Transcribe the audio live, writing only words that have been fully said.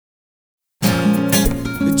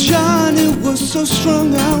was so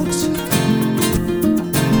strung out,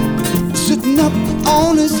 sitting up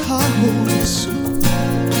on his high horse.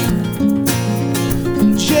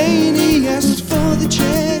 And Janie asked for the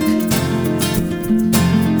check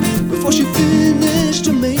before she finished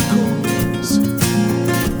her main course.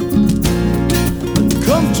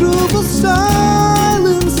 Uncomfortable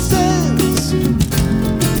silences,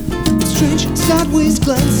 strange sideways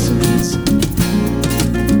glances.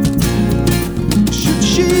 Should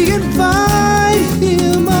she invite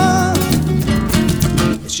him up?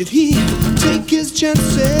 Should he take his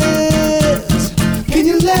chances? Can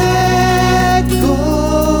you let go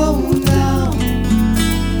now?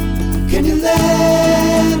 Can you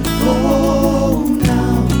let go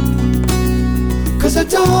now? 'Cause I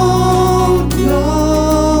don't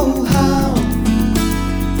know how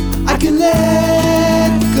I can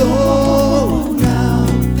let go now.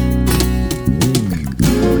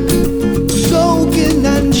 Soaking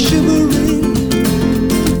and shivering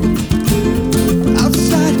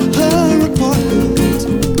outside her apartment.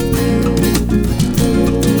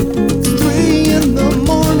 It's 3 in the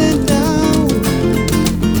morning now.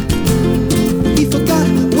 He forgot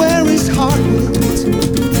where his heart went.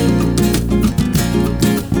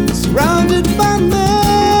 Surrounded by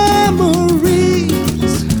memories,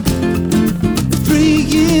 3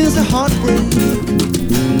 years of heartbreak.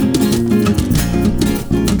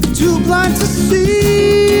 Too blind to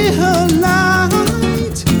see her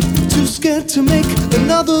light, too scared to make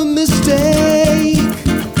another mistake.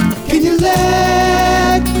 Can you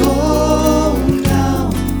let go now?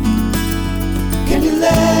 Can you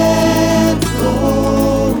let go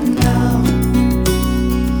now?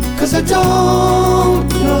 'Cause I don't